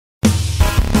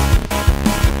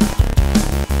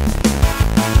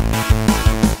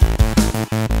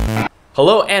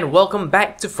Hello and welcome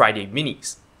back to Friday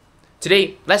Minis.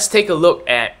 Today, let's take a look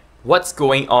at what's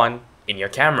going on in your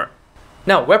camera.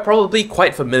 Now, we're probably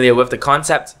quite familiar with the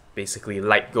concept. Basically,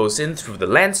 light goes in through the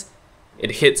lens,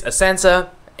 it hits a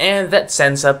sensor, and that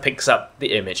sensor picks up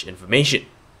the image information.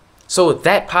 So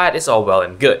that part is all well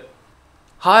and good.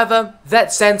 However,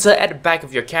 that sensor at the back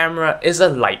of your camera is a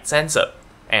light sensor,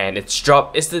 and its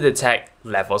job is to detect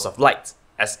levels of light,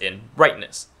 as in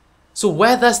brightness. So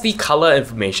where does the color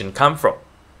information come from?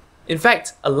 In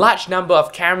fact, a large number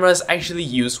of cameras actually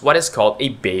use what is called a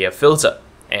Bayer filter.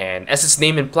 And as its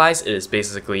name implies, it is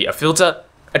basically a filter,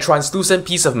 a translucent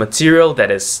piece of material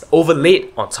that is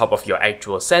overlaid on top of your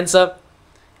actual sensor.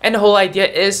 And the whole idea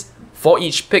is, for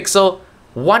each pixel,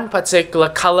 one particular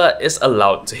color is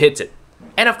allowed to hit it.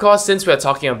 And of course, since we're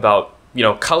talking about,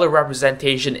 color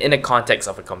representation in the context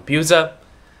of a computer,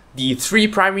 the three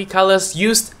primary colors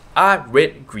used are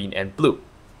red, green, and blue.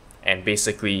 And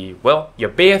basically, well, your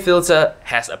Bayer filter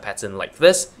has a pattern like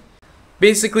this.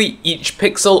 Basically, each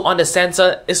pixel on the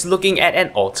sensor is looking at an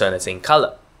alternating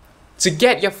color. To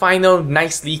get your final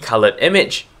nicely colored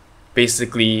image,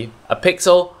 basically, a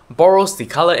pixel borrows the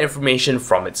color information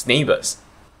from its neighbors,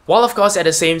 while of course at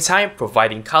the same time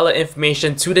providing color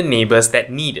information to the neighbors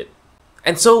that need it.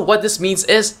 And so what this means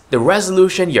is, the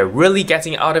resolution you're really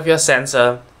getting out of your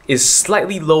sensor is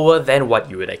slightly lower than what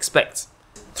you would expect.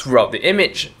 Throughout the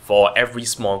image, for every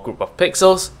small group of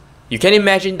pixels, you can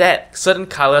imagine that certain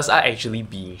colors are actually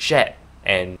being shared,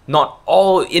 and not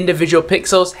all individual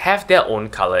pixels have their own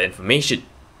color information.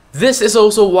 This is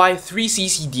also why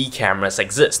 3CCD cameras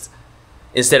exist.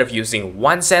 Instead of using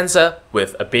one sensor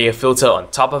with a Bayer filter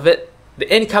on top of it,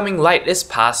 the incoming light is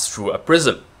passed through a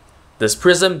prism. This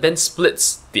prism then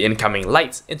splits the incoming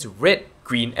light into red,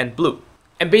 green, and blue.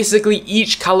 And basically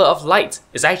each color of light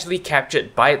is actually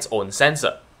captured by its own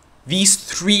sensor. These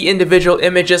three individual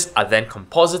images are then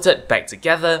composited back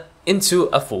together into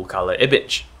a full color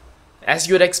image. As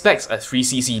you would expect, a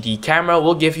 3CCD camera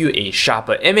will give you a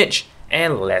sharper image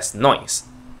and less noise.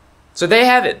 So there you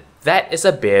have it, that is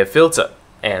a Bayer filter.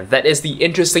 And that is the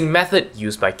interesting method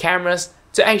used by cameras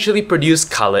to actually produce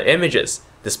color images,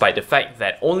 despite the fact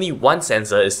that only one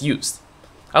sensor is used.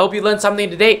 I hope you learned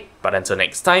something today, but until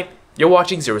next time, you're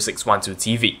watching 0612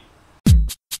 TV.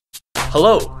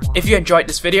 Hello! If you enjoyed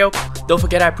this video, don't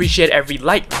forget I appreciate every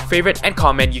like, favorite, and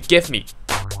comment you give me.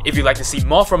 If you'd like to see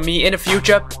more from me in the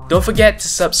future, don't forget to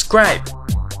subscribe.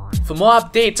 For more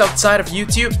updates outside of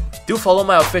YouTube, do follow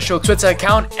my official Twitter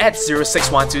account at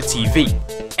 0612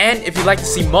 TV. And if you'd like to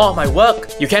see more of my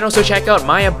work, you can also check out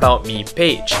my About Me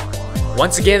page.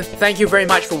 Once again, thank you very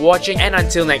much for watching, and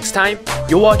until next time,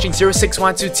 you're watching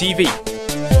 0612 TV.